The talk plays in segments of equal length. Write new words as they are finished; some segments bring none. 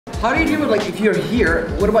How do you deal with, like, if you're here,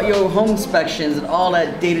 what about your home inspections and all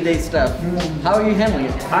that day-to-day stuff? How are you handling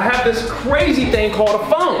it? I have this crazy thing called a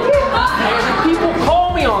phone. And people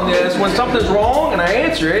call me on this when something's wrong, and I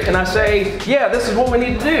answer it, and I say, yeah, this is what we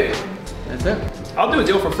need to do. That's it. I'll do a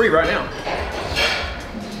deal for free right now.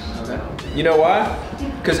 Okay. You know why?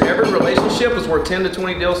 Because every relationship is worth 10 to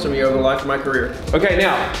 20 deals to me over the life of my career. Okay,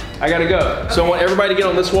 now, I gotta go. So I want everybody to get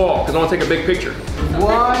on this wall, because I want to take a big picture.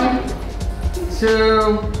 1,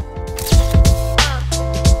 2.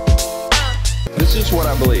 This is what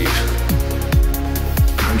I believe.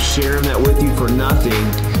 I'm sharing that with you for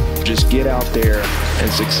nothing. Just get out there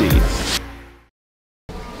and succeed.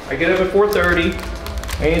 I get up at 4:30,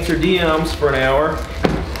 I answer DMs for an hour,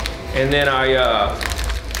 and then I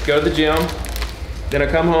go to the gym. Then I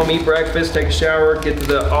come home, eat breakfast, take a shower, get to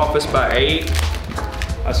the office by 8.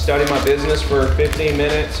 I study my business for 15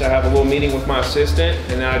 minutes. I have a little meeting with my assistant,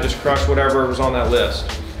 and then I just crush whatever was on that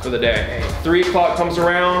list for the day. 3 o'clock comes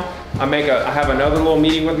around, I have another little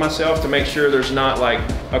meeting with myself to make sure there's not like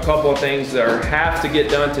a couple of things that have to get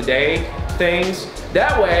done today things.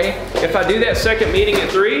 That way, if I do that second meeting at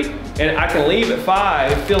 3, and I can leave at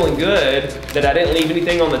 5 feeling good that I didn't leave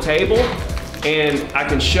anything on the table, and I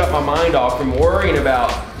can shut my mind off from worrying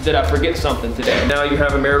about did I forget something today. Now you're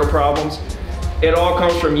having marital problems. It all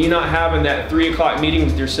comes from you not having that 3 o'clock meeting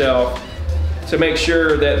with yourself to make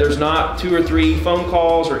sure that there's not 2 or 3 phone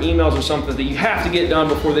calls or emails or something that you have to get done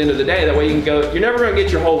before the end of the day. That way you can go, you're never gonna get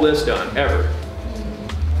your whole list done, ever.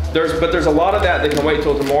 But there's a lot of that can wait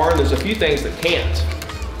till tomorrow, and there's a few things that can't.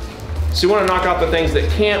 So you wanna knock out the things that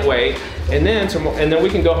can't wait, and then we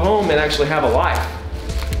can go home and actually have a life.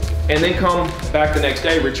 And then come back the next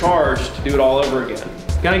day recharged to do it all over again.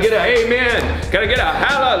 Gotta get a amen. Gotta get a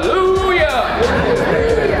hallelujah.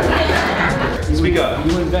 Speak up.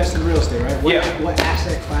 You invest in real estate, right? Yeah. What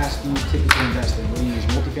asset class do you typically invest in? What do you use?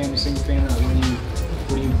 Multifamily, single family?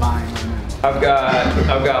 What are you buying right now?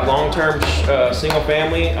 I've got long-term single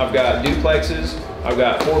family. I've got duplexes. I've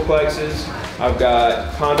got fourplexes. I've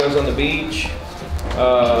got condos on the beach.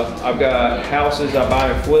 I've got houses I buy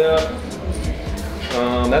and flip.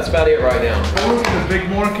 That's about it right now. I work in a big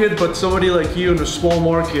market, but somebody like you in a small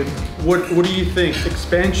market, what do you think?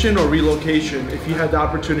 Expansion or relocation? If you had the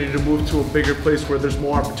opportunity to move to a bigger place where there's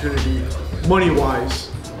more opportunity, money-wise?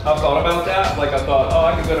 I've thought about that. Like I thought, oh,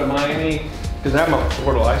 I could go to Miami because I have my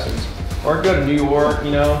Florida license, or I could go to New York.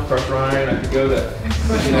 You know, crush Ryan. I could go to,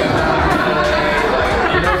 you know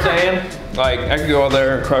what I'm saying? Like I could go out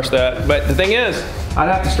there and crush that. But the thing is, I'd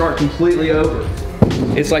have to start completely over.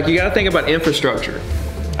 It's like you got to think about infrastructure.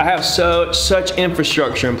 I have such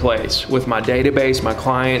infrastructure in place with my database, my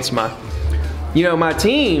clients, my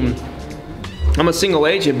team. I'm a single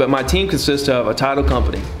agent, but my team consists of a title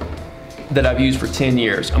company that I've used for 10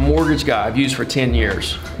 years, a mortgage guy I've used for 10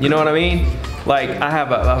 years. You know what I mean? Like I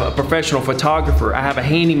have a professional photographer. I have a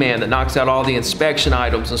handyman that knocks out all the inspection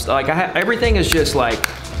items and stuff. Like everything is just like,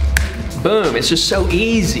 boom. It's just so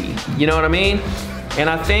easy. You know what I mean? And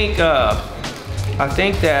I think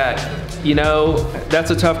that, you know,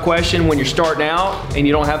 that's a tough question when you're starting out and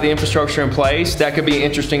you don't have the infrastructure in place. That could be an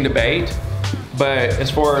interesting debate. But as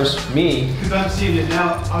far as me, because I'm seeing it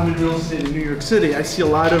now, I'm in real estate in New York City. I see a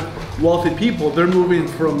lot of wealthy people. They're moving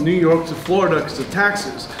from New York to Florida because of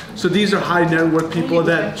taxes. So these are high net worth people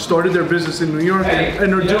that started their business in New York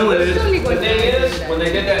and are doing it. The thing is, when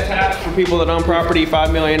they did that tax for people that own property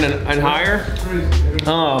 $5 million and higher,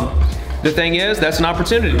 the thing is, that's an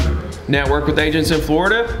opportunity. Network with agents in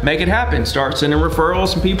Florida, make it happen. Start sending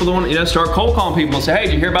referrals and people that want, start cold calling people and say, hey,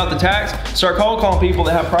 did you hear about the tax? Start cold calling people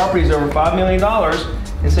that have properties over $5 million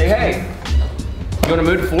and say, hey, you want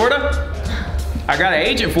to move to Florida? I got an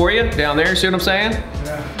agent for you down there, see what I'm saying?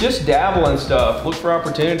 Yeah. Just dabble in stuff, look for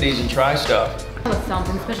opportunities and try stuff.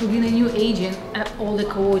 Something, especially being a new agent, at all the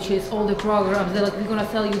coaches, all the programs, they're like, we're gonna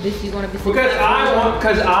sell you this, you're gonna be successful.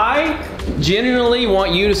 Because I genuinely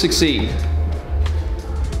want you to succeed.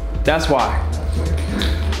 That's why.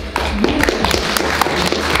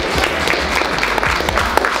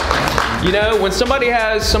 You know, when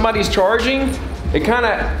somebody's charging, it kind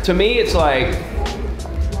of, to me, it's like,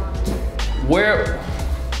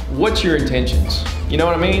 what's your intentions? You know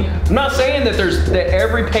what I mean? I'm not saying that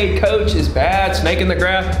every paid coach is bad, snake in the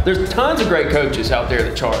grass. There's tons of great coaches out there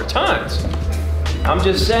that charge, tons. I'm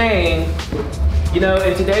just saying, you know,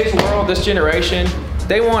 in today's world, this generation,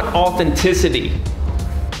 they want authenticity.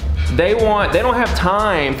 They don't have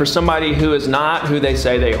time for somebody who is not who they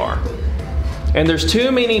say they are. And there's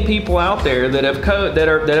too many people out there that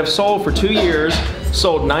have sold for 2 years,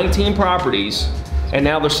 sold 19 properties, and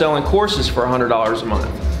now they're selling courses for $100 a month.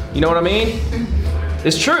 You know what I mean?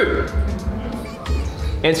 It's true.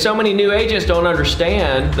 And so many new agents don't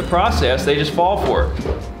understand the process, they just fall for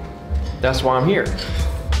it. That's why I'm here.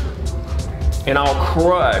 And I'll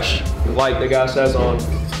crush, like the guy says on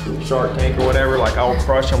Shark Tank or whatever, like I'll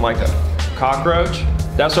crush them like a cockroach.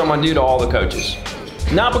 That's what I'm gonna do to all the coaches.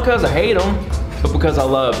 Not because I hate them, but because I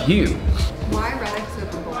love you. Why Red X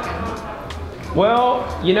over Vulcan? Well,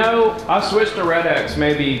 you know, I switched to Red X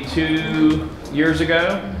maybe 2 years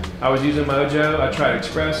ago. I was using Mojo. I tried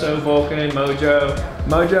Espresso, Vulcan, Mojo.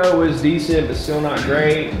 Mojo was decent, but still not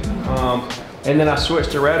great. And then I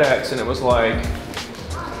switched to Red X, and it was like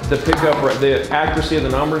the accuracy of the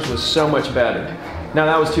numbers was so much better. Now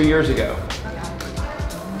that was 2 years ago.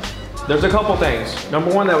 There's a couple things.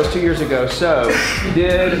 Number one, that was 2 years ago. So,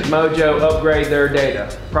 did Mojo upgrade their data?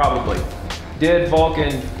 Probably. Did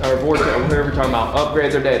Vulcan or Vortex, or whoever you're talking about,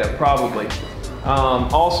 upgrade their data? Probably.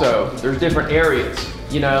 Also, there's different areas.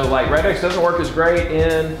 You know, like Red X doesn't work as great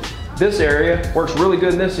in this area, works really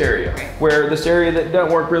good in this area. Where this area that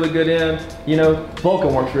doesn't work really good in, you know,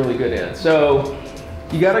 Vulcan works really good in. So,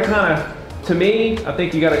 you gotta kind of, to me, I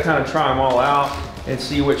think you gotta kind of try them all out and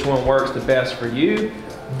see which one works the best for you.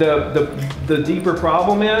 The deeper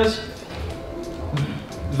problem is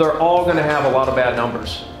they're all going to have a lot of bad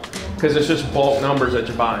numbers because it's just bulk numbers that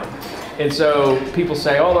you're buying. And so people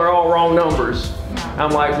say, oh, they're all wrong numbers.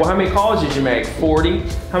 I'm like, well, how many calls did you make? 40.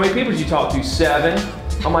 How many people did you talk to? 7.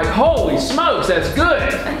 I'm like, holy smokes, that's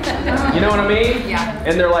good. You know what I mean? Yeah.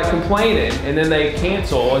 And they're like complaining, and then they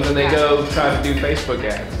cancel, and then they go try to do Facebook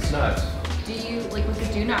ads. It's nuts. Do you, like with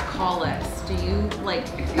the do not call list, do you, like,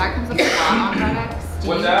 that comes up a lot on Red X?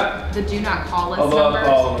 What's that? The do not call list I love numbers?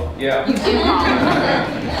 calling them, yeah. You do call them?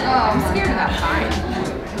 Oh, I'm scared of that fine.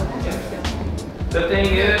 The thing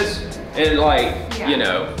is, and like, Yeah. you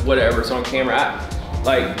know, whatever, it's on camera.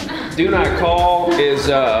 Like, do not call is,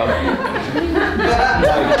 like,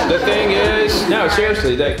 the thing is, no,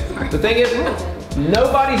 seriously, the thing is,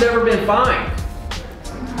 nobody's ever been fined.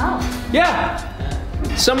 Oh. Yeah.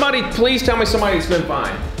 Somebody, please tell me somebody that's been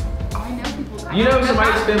fined. I know people. You know somebody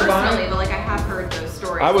that's been fined? Personally, but like I have heard those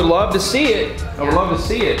stories. I would love to see it. I would love to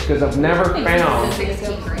see it because I've never found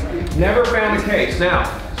 16 grand. Never found a case. Now,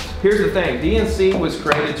 here's the thing. DNC was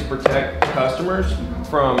created to protect customers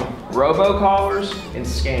from robocallers and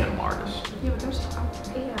scam artists. Yeah, but there's.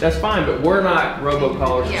 That's fine, but we're not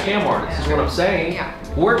robocallers or Yeah. scam artists, is what I'm saying. Yeah.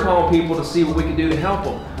 We're calling people to see what we can do to help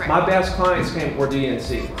them. Right. My best clients were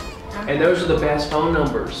DNC. And those are the best phone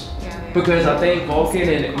numbers. Yeah. Because I think Vulcan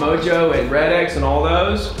and Mojo and Red X and all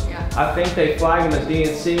those, Yeah. I think they flag them as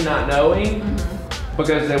DNC not knowing.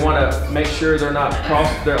 Because they want to make sure they're not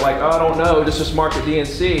they're like, oh, I don't know, just mark it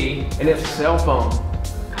DNC, and it's a cell phone.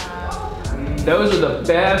 Those are the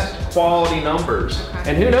best quality numbers. Okay.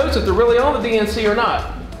 And who knows if they're really on the DNC or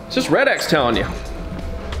not. It's just Red X telling you.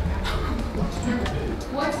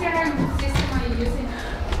 What CRM system are you using?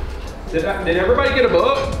 Did everybody get a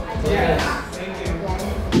book? Yes.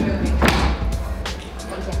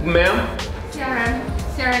 Ma'am?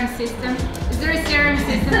 CRM system. Is there a CRM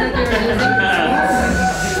system that you're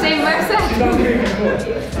using? Same website?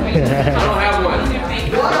 I don't have one.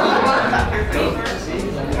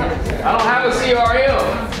 I don't have a CRM.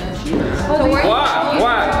 Why?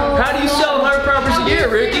 Why? How do you sell 100 properties a year,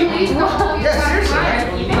 Ricky?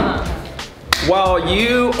 While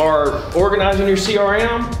you are organizing your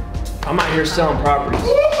CRM, I'm out here selling properties.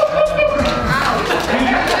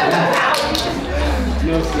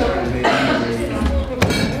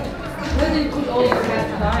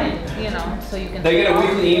 So you can. They get a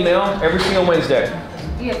weekly email every single Wednesday.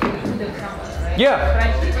 Yeah.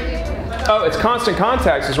 Oh, it's constant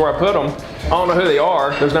contacts is where I put them. I don't know who they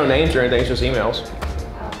are. There's no names or anything. It's just emails.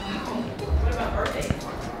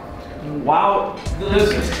 Wow.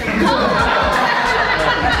 Listen.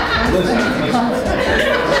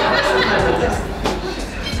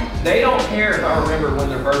 They don't care if I remember when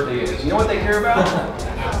their birthday is. You know what they care about?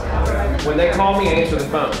 When they call me, answer the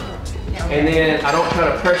phone. And then I don't try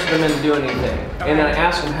to pressure them into doing anything. And then I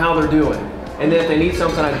ask them how they're doing. And then if they need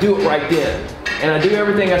something, I do it right then. And I do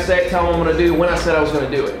everything I say, tell them I'm going to do when I said I was going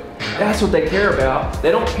to do it. That's what they care about.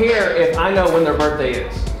 They don't care if I know when their birthday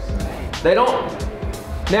is. They don't.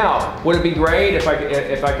 Now, would it be great if I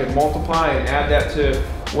could multiply and add that to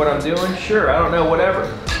what I'm doing? Sure, I don't know, whatever.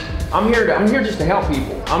 I'm here just to help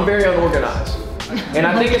people. I'm very unorganized. And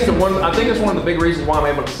I think it's one of the big reasons why I'm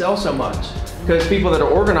able to sell so much. Because people that are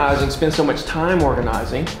organizing spend so much time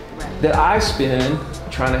organizing that I spend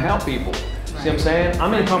trying to help people. See what I'm saying?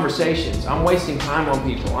 I'm in conversations. I'm wasting time on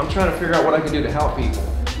people. I'm trying to figure out what I can do to help people.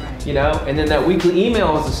 you know, and then that weekly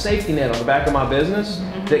email is a safety net on the back of my business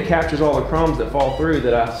that captures all the crumbs that fall through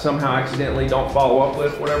that I somehow accidentally don't follow up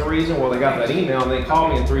with for whatever reason. Well, they got that email and they call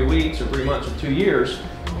me in 3 weeks or 3 months or 2 years,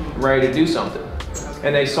 ready to do something.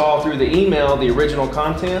 And they saw through the email the original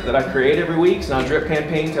content that I create every week. It's not a drip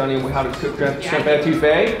campaign telling you how to cook shrimp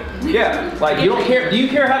etouffee. Yeah, like you don't care. Do you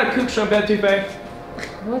care how to cook shrimp etouffee?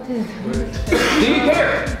 What is Do you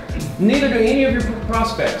care? Neither do any of your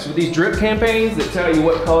prospects with these drip campaigns that tell you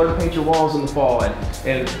what color to paint your walls in the fall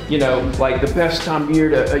and you know, like the best time of year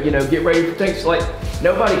to you know, get ready for things. Like,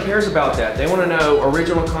 nobody cares about that. They want to know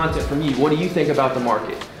original content from you. What do you think about the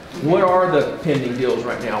market? What are the pending deals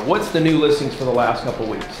right now? What's the new listings for the last couple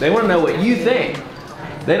of weeks? They want to know what you think.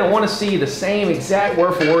 They don't want to see the same exact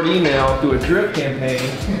word-for-word email through a drip campaign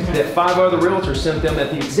that 5 other realtors sent them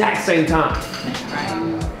at the exact same time.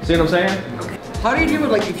 See what I'm saying? How do you deal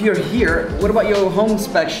with, like, if you're here, what about your home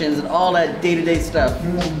inspections and all that day-to-day stuff?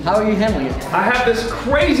 How are you handling it? I have this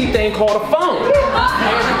crazy thing called a phone.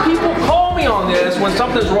 And people call me on this when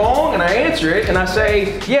something's wrong, and I answer it, and I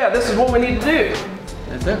say, yeah, this is what we need to do.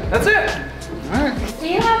 That's it? That's it. All right. Do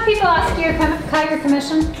you have people ask you to cut your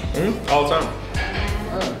commission? All the time.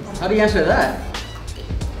 How do you answer that?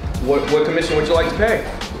 What commission would you like to pay?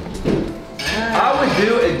 I would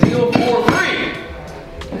do a deal for free.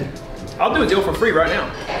 I'll do a deal for free right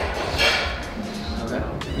now. Okay.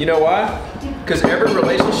 You know why? Because every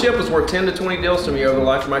relationship is worth 10 to 20 deals to me over the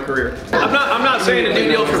life of my career. I'm not saying to do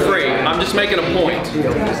deals for free. I'm just making a point.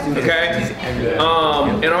 Okay?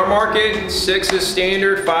 In our market, 6 is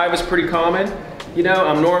standard, 5 is pretty common. You know,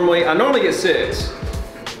 I normally get 6.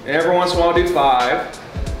 And every once in a while I'll do 5.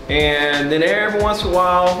 And then every once in a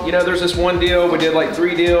while, you know, there's this one deal, we did like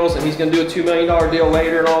 3 deals, and he's gonna do a $2 million deal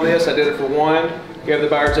later and all this. I did it for 1. We have the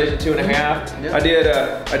buyer's agent 2.5. Yep. I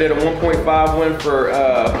did a 1.5 one for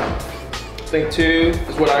I think 2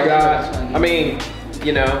 is what I got. I mean,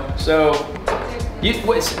 you know, so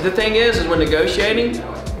the thing is when negotiating,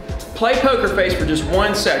 play poker face for just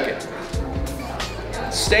 1 second.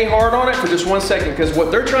 Stay hard on it for just 1 second, because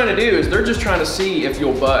what they're trying to do is they're just trying to see if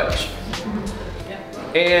you'll budge.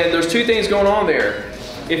 And there's 2 things going on there.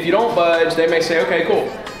 If you don't budge, they may say, okay,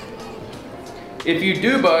 cool. If you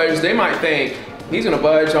do budge, they might think, he's gonna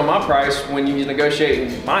budge on my price when you negotiate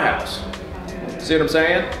in my house. See what I'm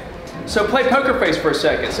saying? So play poker face for a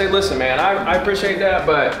second. Say, listen, man, I appreciate that,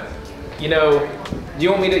 but you know, you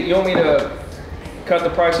want me to cut the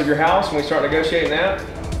price of your house when we start negotiating that?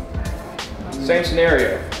 Same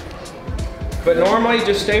scenario. But normally,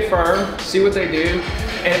 just stay firm, see what they do,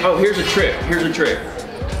 and oh, here's a trick. Here's a trick.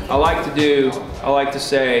 I like to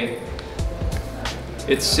say,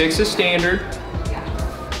 it's 6 is standard.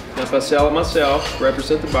 Now if I sell it myself,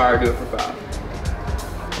 represent the buyer, do it for 5.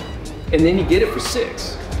 And then you get it for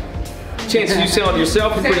 6. Chances you selling it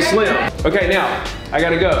yourself are pretty slim. Okay, now, I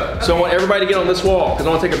gotta go. So I want everybody to get on this wall, because I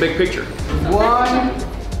want to take a big picture. 1,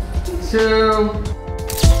 2,